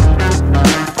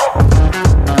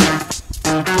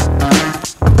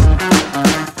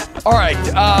 All right.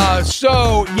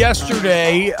 So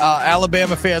yesterday,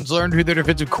 Alabama fans learned who their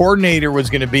defensive coordinator was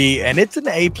going to be, and it's an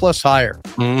A+ hire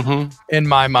in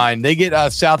my mind. They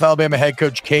get South Alabama head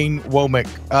coach Kane Womack.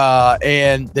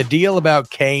 And the deal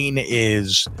about Kane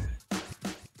is,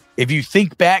 if you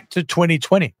think back to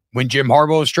 2020 when Jim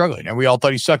Harbaugh was struggling and we all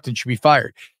thought he sucked and should be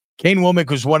fired, Kane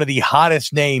Womack was one of the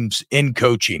hottest names in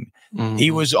coaching.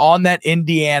 He was on that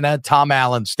Indiana Tom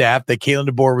Allen staff that Kalen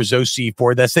DeBoer was OC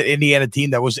for. That's that Indiana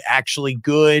team that was actually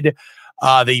good.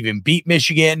 They even beat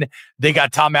Michigan. They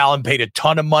got Tom Allen paid a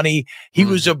ton of money. He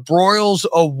was a Broyles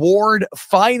Award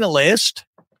finalist.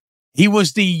 He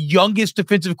was the youngest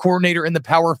defensive coordinator in the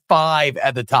Power 5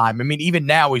 at the time. I mean, even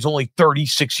now, he's only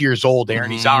 36 years old,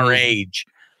 Aaron. He's our age.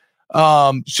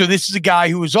 So this is a guy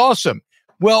who was awesome.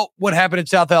 Well, what happened in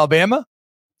South Alabama?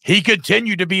 He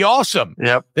continued to be awesome.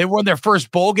 Yep. They won their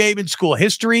first bowl game in school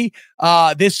history.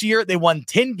 This year, they won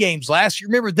 10 games last year.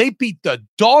 Remember, they beat the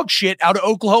dog shit out of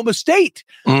Oklahoma State,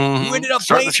 who ended up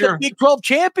playing the Big 12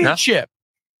 championship.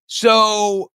 Yeah.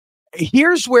 So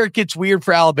here's where it gets weird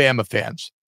for Alabama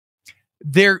fans.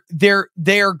 They're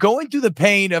going through the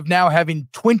pain of now having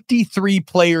 23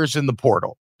 players in the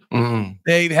portal.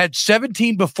 They've had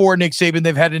 17 before Nick Saban.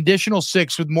 They've had an additional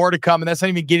 6 with more to come, and that's not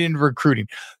even getting into recruiting.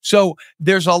 So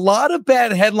there's a lot of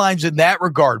bad headlines in that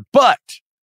regard. But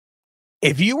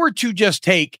if you were to just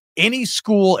take any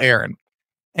school, Aaron,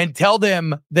 and tell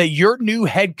them that your new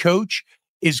head coach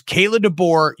is Kayla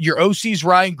DeBoer, your OC's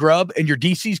Ryan Grubb, and your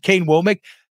DC's Kane Womack,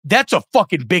 that's a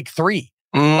fucking big 3.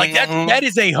 Like that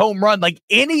is a home run. Like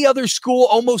any other school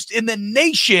almost in the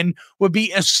nation would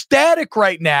be ecstatic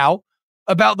right now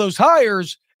about those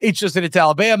hires. It's just that it's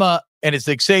Alabama and it's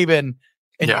Nick Saban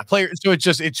and your player. So it's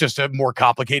just a more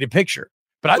complicated picture.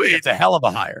 But I think it's a hell of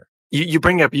a hire. You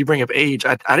bring up age.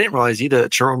 I didn't realize either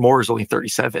that Sherrone Moore is only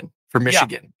 37 for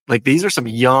Michigan. Yeah. Like these are some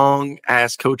young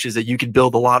ass coaches that you could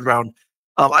build a lot around.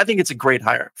 I think it's a great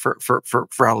hire for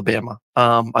Alabama.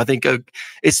 I think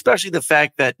especially the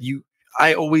fact that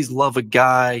I always love a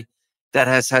guy that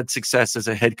has had success as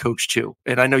a head coach too.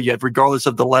 And I know you have, regardless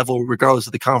of the level, regardless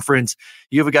of the conference,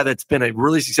 you have a guy that's been a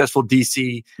really successful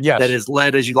DC that has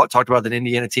led, as you talked about, that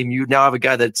Indiana team. You now have a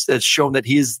guy that's shown that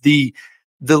he is the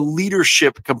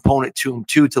leadership component to him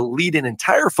too, to lead an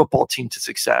entire football team to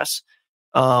success.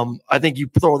 I think you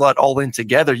throw that all in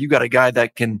together. You got a guy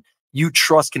that you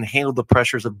trust can handle the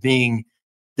pressures of being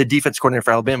the defense coordinator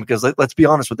for Alabama. Because let's be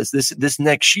honest with this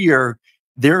next year,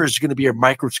 there is going to be a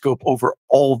microscope over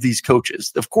all of these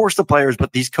coaches, of course, the players,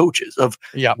 but these coaches of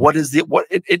what is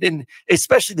and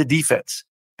especially the defense,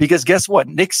 because guess what?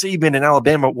 Nick Saban in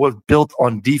Alabama was built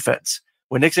on defense.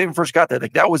 When Nick Saban first got there,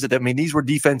 like that was it. I mean, these were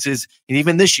defenses, and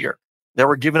even this year, they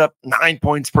were giving up 9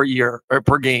 points per year or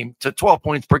per game to 12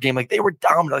 points per game. Like they were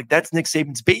dominant. Like that's Nick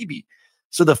Saban's baby.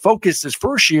 So the focus this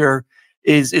first year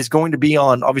is going to be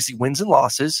on obviously wins and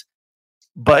losses,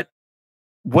 but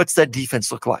what's that defense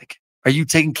look like? Are you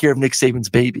taking care of Nick Saban's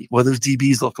baby? What do those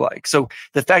DBs look like? So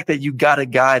the fact that you got a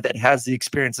guy that has the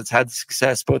experience, that's had the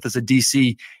success, both as a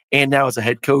DC and now as a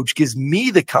head coach, gives me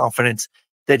the confidence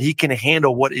that he can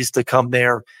handle what is to come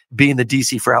there, being the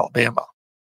DC for Alabama.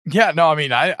 Yeah, no, I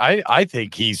mean, I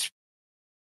think he's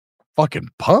fucking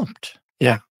pumped.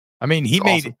 Yeah. I mean, he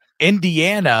made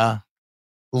Indiana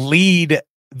lead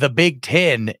the Big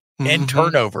Ten in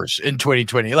turnovers in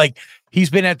 2020. Like, he's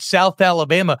been at South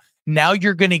Alabama. Now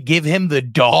you're going to give him the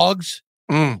dogs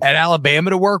at Alabama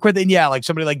to work with. And yeah, like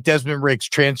somebody like Desmond Ricks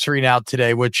transferring out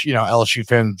today, which, LSU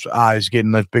fans' eyes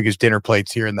getting as big as dinner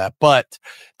plates here and that, but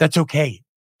that's okay.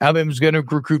 Alabama's going to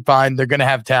recruit fine. They're going to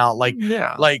have talent.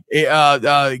 Kane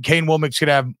Womack's going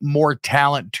to have more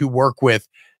talent to work with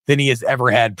than he has ever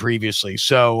had previously.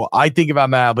 So I think if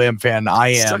I'm an Alabama fan, I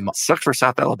am. Sucks for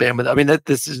South Alabama. I mean,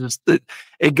 this is just,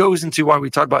 it goes into why we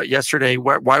talked about yesterday.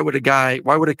 Why would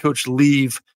a coach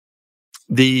leave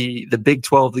the Big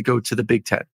 12 to go to the Big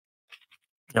 10?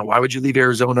 Why would you leave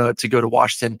Arizona to go to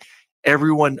Washington?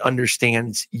 Everyone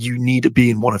understands you need to be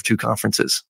in one of two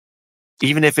conferences.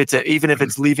 Even if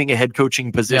it's leaving a head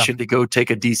coaching position to go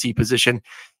take a DC position,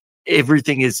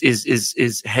 everything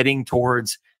is heading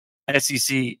towards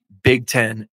SEC, Big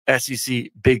 10, SEC,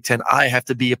 Big 10. I have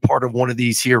to be a part of one of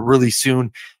these here really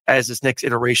soon as this next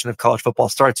iteration of college football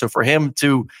starts. So for him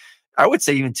to, I would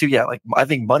say even too, I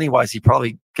think money wise, he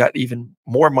probably got even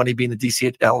more money being the DC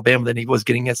at Alabama than he was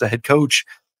getting as a head coach.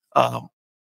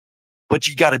 But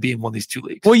you got to be in one of these two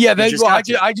leagues. Well, yeah,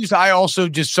 I also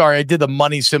I did the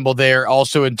money symbol there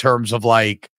also in terms of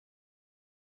like,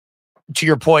 to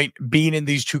your point, being in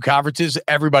these two conferences,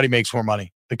 everybody makes more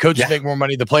money. The coaches make more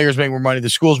money. The players make more money. The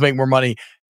schools make more money.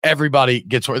 Everybody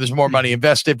gets more. There's more money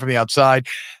invested from the outside.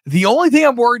 The only thing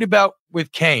I'm worried about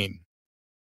with Kane,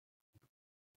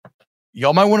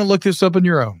 y'all might want to look this up on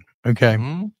your own. Okay.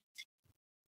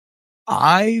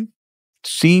 I've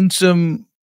seen some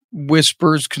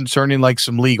whispers concerning like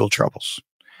some legal troubles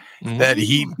that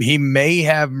he may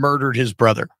have murdered his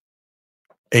brother,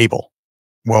 Abel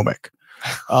Womack.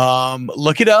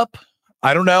 Look it up.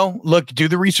 I don't know. Look, do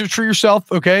the research for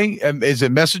yourself. Okay. Is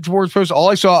it message boards post?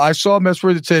 I saw a message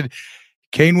board that said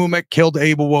Kane Womack killed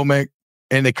Abel Womack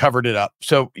and they covered it up.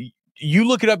 So you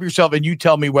look it up yourself and you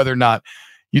tell me whether or not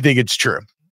you think it's true.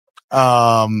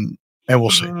 And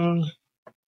we'll see.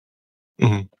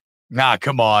 Nah,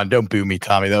 come on. Don't boo me,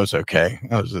 Tommy. That was okay.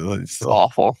 That was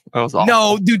awful. That was awful.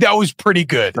 No, dude, that was pretty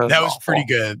good. That was pretty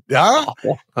good. Huh?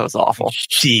 Awful. That was awful.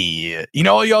 Shit. You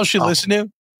know what y'all should listen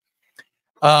to?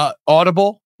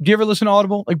 Audible. Do you ever listen to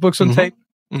Audible? Like books on tape?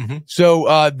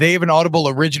 So they have an Audible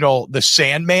original, The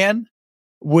Sandman,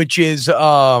 which is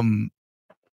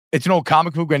it's an old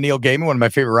comic book by Neil Gaiman, one of my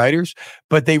favorite writers,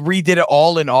 but they redid it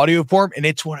all in audio form, and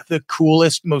it's one of the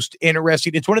coolest, most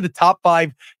interesting. It's one of the top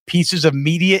 5 pieces of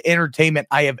media entertainment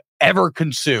I have ever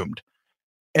consumed.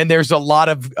 And there's a lot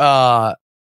of good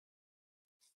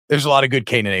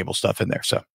Cain and Abel stuff in there.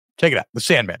 So check it out. The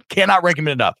Sandman. Cannot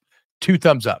recommend enough. 2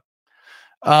 thumbs up.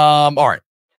 All right.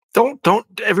 Don't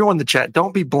everyone in the chat,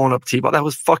 don't be blown up, T-Ball. That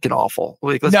was fucking awful.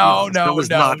 Like, that was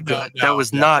not good. That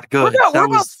was not good. We're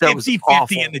about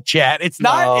 50-50 in the chat. It's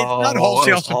not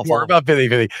wholesale support. About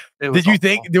 50-50. Did you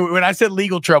think when I said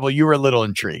legal trouble, you were a little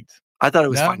intrigued? I thought it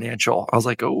was financial. I was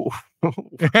like, oh,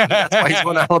 that's why he's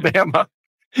going to Alabama.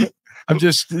 I'm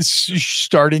just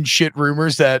starting shit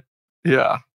rumors that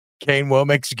Kane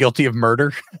Womack's guilty of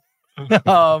murder.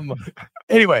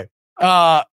 Anyway,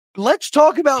 let's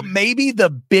talk about maybe the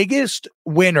biggest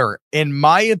winner, in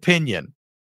my opinion,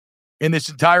 in this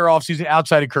entire offseason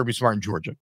outside of Kirby Smart in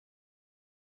Georgia.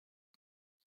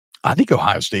 I think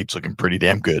Ohio State's looking pretty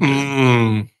damn good.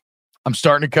 I'm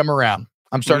starting to come around.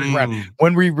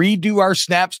 When we redo our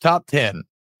snaps top 10,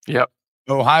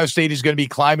 Ohio State is going to be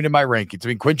climbing in my rankings. I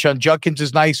mean, Quinshon Judkins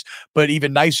is nice, but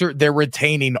even nicer, they're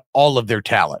retaining all of their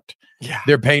talent. Yeah.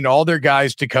 They're paying all their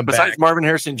guys to come back. Besides Marvin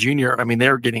Harrison Jr., I mean,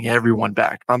 they're getting everyone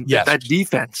back. That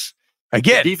defense.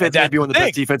 Again, defense might be one of the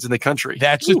best defense in the country.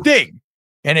 That's the thing.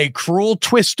 And a cruel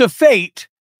twist of fate,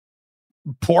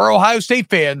 poor Ohio State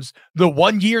fans, the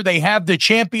one year they have the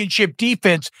championship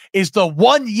defense is the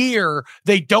one year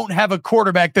they don't have a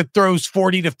quarterback that throws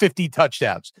 40 to 50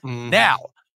 touchdowns.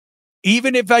 Now,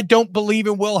 even if I don't believe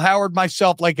in Will Howard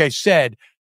myself, like I said,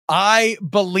 I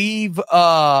believe,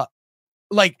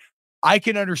 I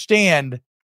can understand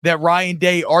that Ryan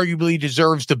Day arguably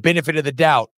deserves the benefit of the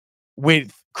doubt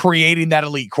with creating that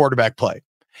elite quarterback play.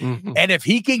 And if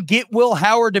he can get Will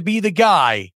Howard to be the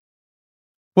guy,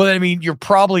 well, I mean, you're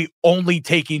probably only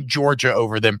taking Georgia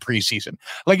over them preseason.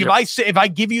 Like if I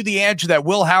give you the answer that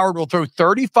Will Howard will throw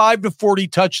 35 to 40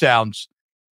 touchdowns,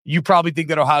 you probably think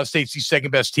that Ohio State's the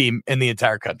second best team in the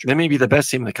entire country. They may be the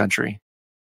best team in the country.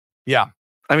 Yeah.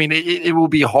 I mean, it will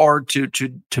be hard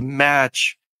to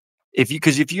match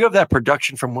because if you have that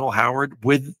production from Will Howard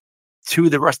with two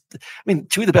of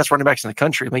the best running backs in the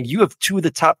country. I mean, you have 2 of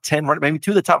the top 10 maybe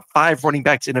 2 of the top 5 running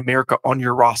backs in America on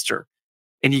your roster.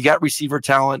 and you got receiver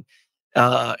talent.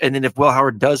 And then if Will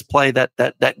Howard does play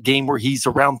that game where he's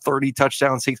around 30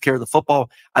 touchdowns, takes care of the football,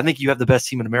 I think you have the best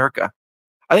team in America.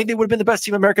 I think they would have been the best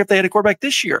team in America if they had a quarterback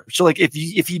this year. So like if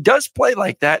he does play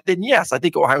like that, then yes, I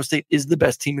think Ohio State is the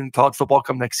best team in college football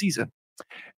come next season.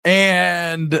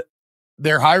 And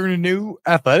they're hiring a new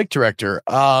athletic director.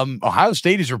 Ohio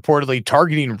State is reportedly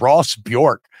targeting Ross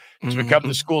Bjork to become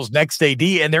the school's next AD,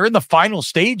 and they're in the final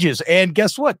stages. And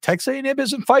guess what? Texas A&M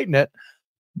isn't fighting it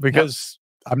because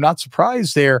I'm not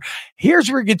surprised there. Here's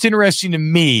where it gets interesting to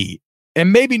me.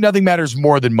 And maybe nothing matters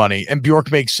more than money. And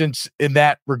Bjork makes sense in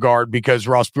that regard because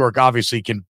Ross Bjork obviously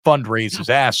can fundraise his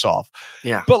ass off.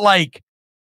 Yeah. But like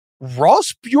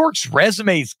Ross Bjork's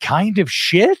resume is kind of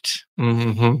shit.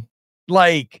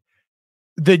 Like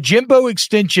the Jimbo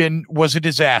extension was a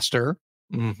disaster.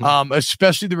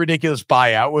 Especially the ridiculous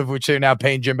buyout with which they're now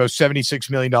paying Jimbo $76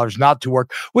 million not to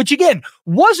work, which again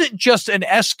wasn't just an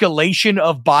escalation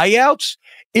of buyouts.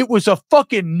 It was a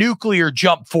fucking nuclear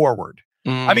jump forward.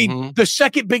 I mean, the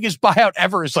second biggest buyout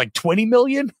ever is like 20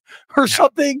 million or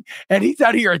something. And he's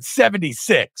out here at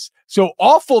 76. So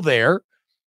awful there.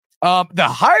 The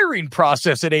hiring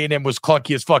process at A&M was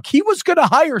clunky as fuck. He was going to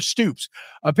hire Stoops.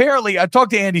 Apparently, I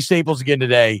talked to Andy Staples again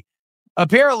today.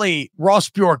 Apparently, Ross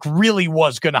Bjork really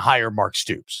was going to hire Mark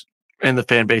Stoops. And the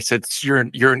fan base said, you're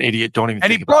an idiot. Don't even.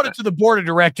 And he brought it to the board of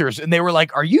directors, and they were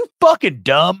like, "Are you fucking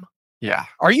dumb? Yeah.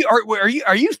 Are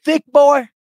you thick, boy?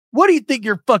 What do you think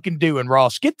you're fucking doing,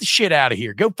 Ross? Get the shit out of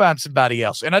here. Go find somebody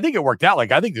else." And I think it worked out.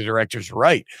 Like I think the directors were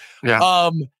right. Yeah.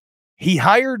 He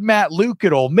hired Matt Luke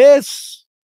at Ole Miss.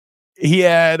 He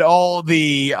had all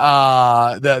the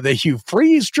Hugh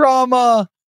Freeze drama.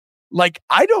 Like,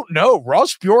 I don't know.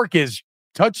 Ross Bjork is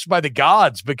touched by the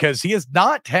gods because he has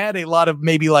not had a lot of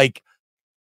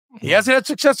he hasn't had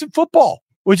success in football,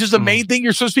 which is the main thing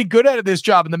you're supposed to be good at this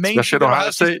job. And the main thing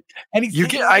Ohio State. And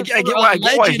I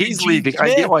get why he's leaving.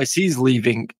 I get why he's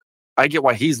leaving. I get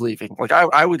why he's leaving. Like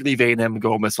I would leave A&M and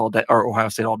go Ole Miss all day or Ohio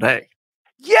State all day.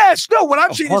 Yes, no. What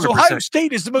I'm saying is Ohio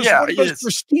State is one of the most is.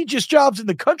 prestigious jobs in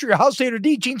the country. Ohio State or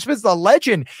D. Gene Smith's a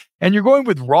legend, and you're going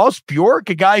with Ross Bjork,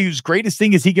 a guy whose greatest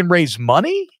thing is he can raise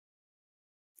money.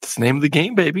 It's the name of the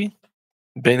game, baby.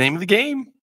 The name of the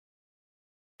game.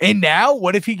 And now,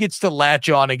 what if he gets to latch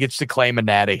on and gets to claim a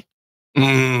natty,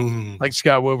 like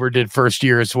Scott Wilbur did first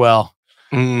year as well?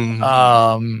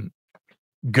 Good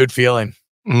feeling.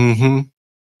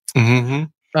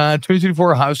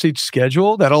 2024 Ohio State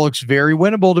schedule. That all looks very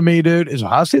winnable to me, dude. Is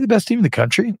Ohio State the best team in the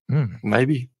country?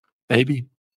 Maybe.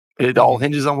 It all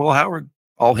hinges on Will Howard.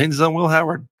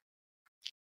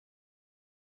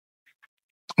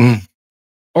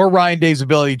 Or Ryan Day's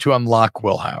ability to unlock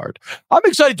Will Howard. I'm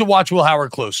excited to watch Will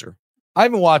Howard closer. I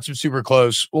haven't watched him super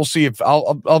close. We'll see if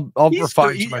I'll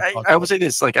refine my thoughts. I would say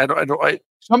this,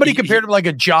 somebody compared him like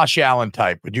a Josh Allen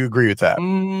type. Would you agree with that?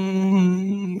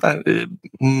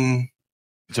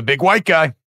 It's a big white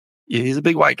guy. Yeah, he's a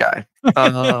big white guy.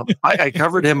 I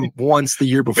covered him once the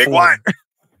year before. Big white.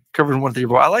 Covered him once the year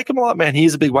before. I like him a lot, man.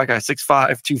 He's a big white guy,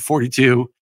 6'5", 242.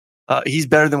 He's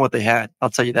better than what they had. I'll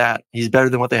tell you that. He's better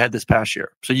than what they had this past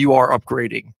year. So you are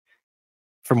upgrading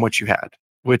from what you had,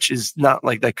 which is not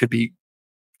like that could be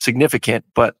significant,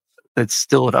 but it's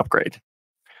still an upgrade.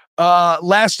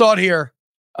 Last thought here.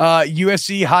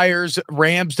 USC hires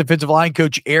Rams defensive line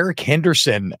coach Eric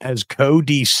Henderson as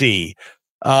co-DC.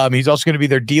 He's also going to be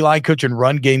their D-line coach and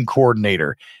run game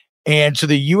coordinator. And so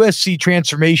the USC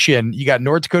transformation, you got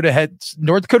North Dakota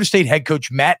State head coach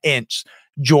Matt Entz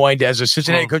joined as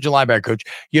assistant head coach and linebacker coach.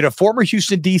 You had a former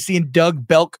Houston DC and Doug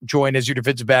Belk join as your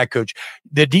defensive back coach.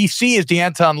 The DC is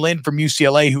DeAnton Lynn from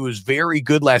UCLA, who was very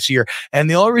good last year. And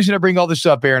the only reason I bring all this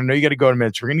up, Aaron, I know you got to go in a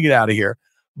minute, so we're going to get out of here,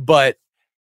 but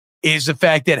is the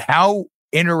fact that how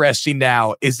interesting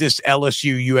now is this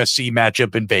LSU USC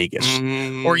matchup in Vegas,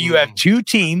 or you have two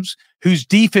teams whose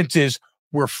defenses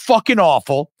were fucking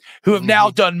awful, who have now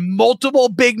done multiple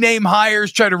big name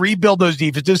hires, try to rebuild those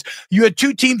defenses. You had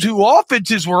two teams whose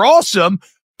offenses were awesome,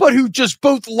 but who just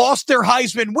both lost their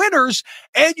Heisman winners.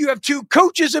 And you have two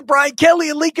coaches in Brian Kelly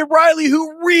and Lincoln Riley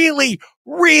who really,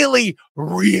 really,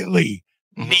 really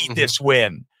need this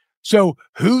win. So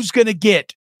who's going to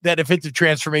get that defensive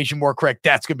transformation more correct?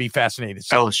 That's going to be fascinating.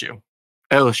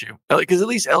 LSU, because at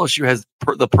least LSU has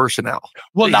the personnel.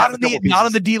 Well, not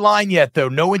on the D line yet, though.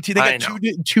 No, they got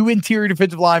two interior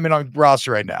defensive linemen on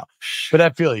roster right now. But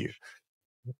I feel you,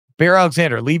 Bear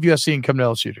Alexander, leave USC and come to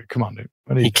LSU. Dude. Come on, dude.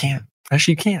 You can.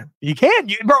 Actually, you can. You can,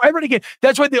 bro. Everybody can.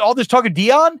 That's why all this talk of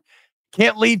Deion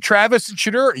can't leave Travis and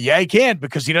Shadur. Yeah, he can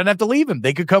because he doesn't have to leave him.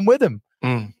 They could come with him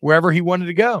wherever he wanted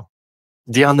to go.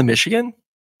 Deion to Michigan.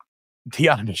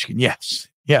 Deion, Michigan, yes.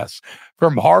 Yes.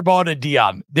 From Harbaugh to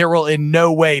Dion, there will in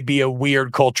no way be a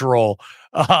weird cultural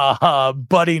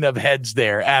butting of heads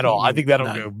there at all. I think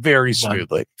that'll go very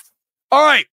smoothly. All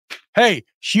right. Hey,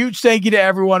 huge thank you to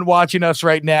everyone watching us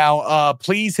right now.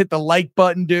 Please hit the like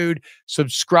button, dude.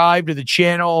 Subscribe to the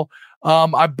channel.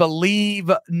 I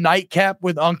believe Nightcap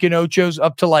with Unkin Ocho's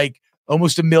up to like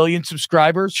almost 1 million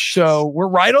subscribers. So we're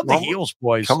right on the heels,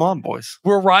 boys. Come on, boys.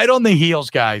 We're right on the heels,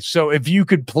 guys. So if you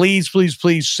could please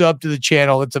sub to the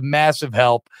channel, it's a massive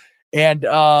help. And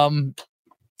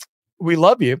we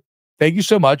love you. Thank you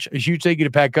so much. A huge thank you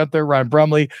to Pat Gunther, Ryan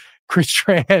Brumley, Chris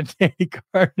Strand, Danny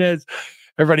Cardenas,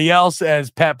 everybody else.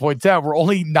 As Pat points out, we're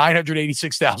only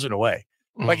 986,000 away.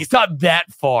 Like, it's not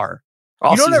that far.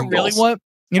 You know what I really want?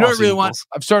 You know what I really want?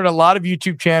 I've started a lot of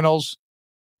YouTube channels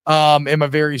in my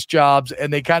various jobs,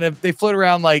 and they float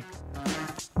around like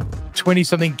 20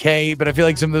 something K, but I feel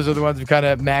like some of those other ones have kind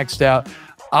of maxed out.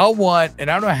 I want,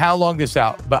 and I don't know how long this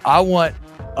out, but I want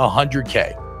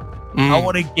 100K. I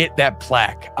want to get that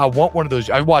plaque. I want one of those.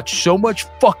 I watch so much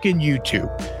fucking YouTube,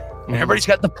 and everybody's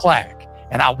got the plaque,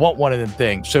 and I want one of them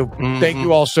things. So thank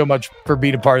you all so much for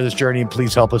being a part of this journey, and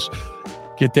please help us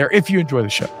get there if you enjoy the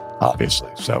show,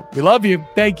 obviously. So we love you.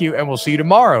 Thank you, and we'll see you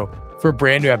tomorrow for a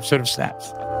brand new episode of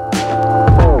Snaps.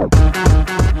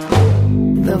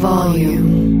 The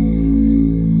Volume.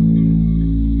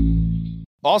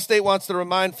 Allstate wants to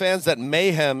remind fans that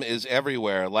mayhem is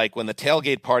everywhere, like when the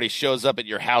tailgate party shows up at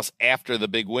your house after the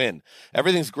big win.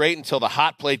 Everything's great until the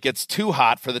hot plate gets too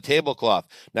hot for the tablecloth.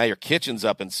 Now your kitchen's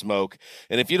up in smoke.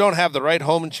 And if you don't have the right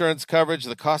home insurance coverage,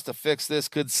 the cost to fix this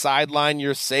could sideline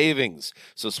your savings.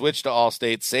 So switch to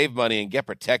Allstate, save money, and get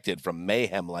protected from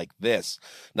mayhem like this.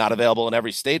 Not available in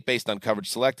every state based on coverage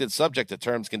selected, subject to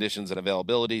terms, conditions, and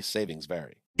availability. Savings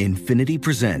vary. Infiniti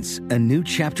presents a new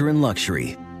chapter in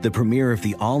luxury, the premiere of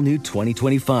the all-new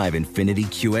 2025 Infiniti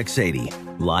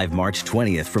QX80, live March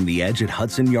 20th from the Edge at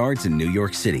Hudson Yards in New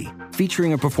York City,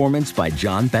 featuring a performance by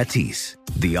John Batiste.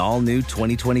 The all-new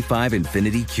 2025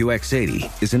 Infiniti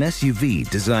QX80 is an SUV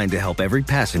designed to help every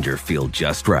passenger feel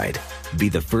just right. Be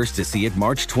the first to see it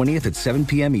March 20th at 7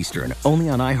 p.m. Eastern, only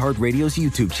on iHeartRadio's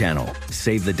YouTube channel.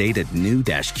 Save the date at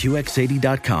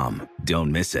new-QX80.com.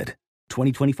 Don't miss it.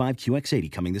 2025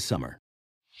 QX80 coming this summer.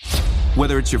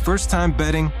 Whether it's your first time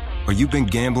betting or you've been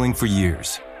gambling for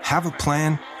years, have a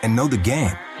plan and know the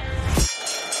game.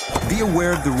 Be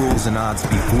aware of the rules and odds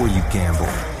before you gamble.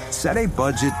 Set a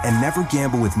budget and never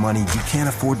gamble with money you can't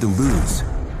afford to lose.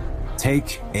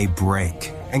 Take a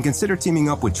break and consider teaming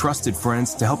up with trusted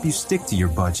friends to help you stick to your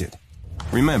budget.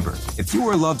 Remember, if you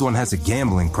or a loved one has a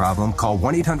gambling problem, call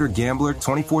 1-800-GAMBLER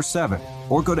 24/7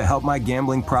 or go to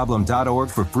helpmygamblingproblem.org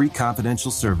for free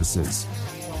confidential services.